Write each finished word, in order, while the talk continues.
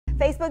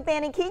Facebook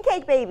banning king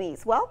cake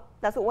babies. Well,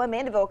 that's what one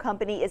Mandeville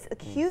company is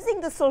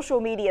accusing the social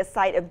media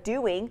site of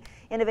doing.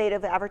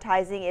 Innovative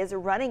Advertising is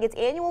running its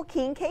annual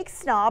King Cake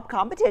Snob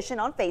competition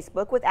on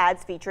Facebook with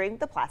ads featuring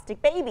the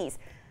plastic babies.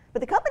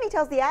 But the company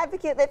tells The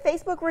Advocate that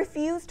Facebook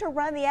refused to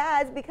run the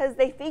ads because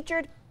they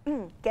featured,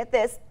 get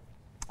this,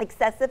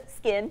 excessive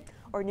skin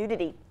or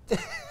nudity.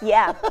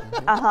 Yeah,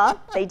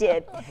 they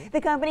did.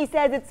 The company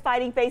says it's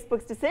fighting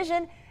Facebook's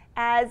decision,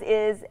 as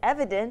is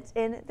evident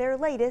in their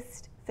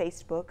latest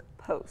Facebook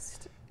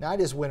post. Now, I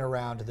just went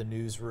around to the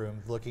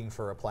newsroom looking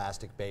for a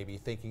plastic baby,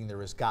 thinking there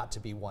has got to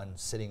be one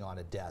sitting on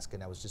a desk,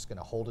 and I was just going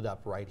to hold it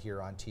up right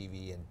here on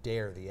TV and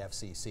dare the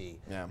FCC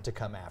to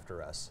come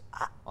after us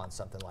on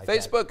something like that.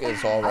 Facebook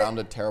is all around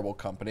a terrible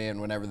company, and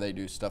whenever they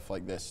do stuff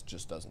like this, it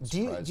just doesn't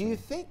surprise me. Do you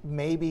think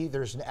maybe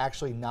there's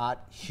actually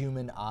not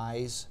human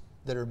eyes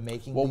that are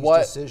making these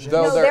decisions?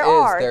 No, there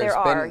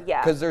are,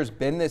 yeah. Because there's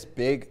been this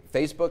big,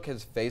 Facebook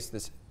has faced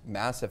this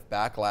massive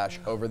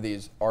backlash over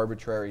these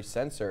arbitrary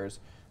censors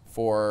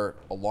for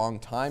a long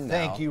time now.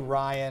 Thank you,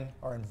 Ryan,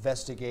 our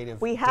investigative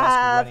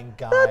desk-running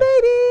guy. The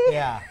baby.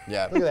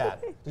 Yeah. Look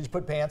at that. Did you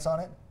put pants on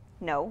it?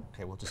 No.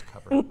 Okay, we'll just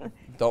cover it.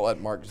 Don't let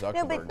Mark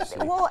Zuckerberg see.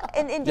 Well,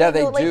 and yeah,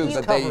 they like do,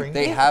 but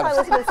they have probably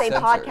listened to the same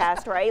censors.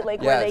 Podcast, right?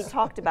 Like where they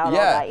talked about all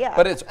that. Yeah.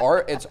 But it's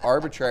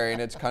arbitrary,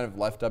 and it's kind of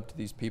left up to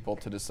these people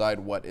to decide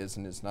what is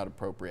and is not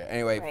appropriate.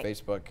 Anyway,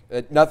 Facebook,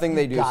 nothing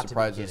they do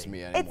surprises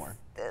me anymore.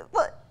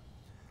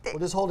 We'll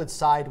just hold it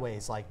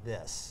sideways like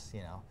this,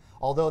 you know.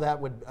 Although that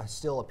would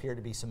still appear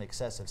to be some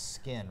excessive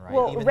skin, right?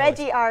 Well,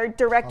 Reggie, our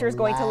director, is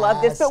going to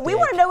love this, but we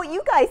want to know what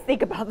you guys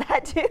think about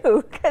that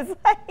too, because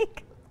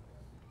like,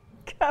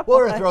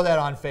 we're going to throw that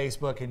on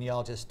Facebook, and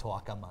y'all just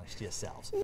talk amongst yourselves.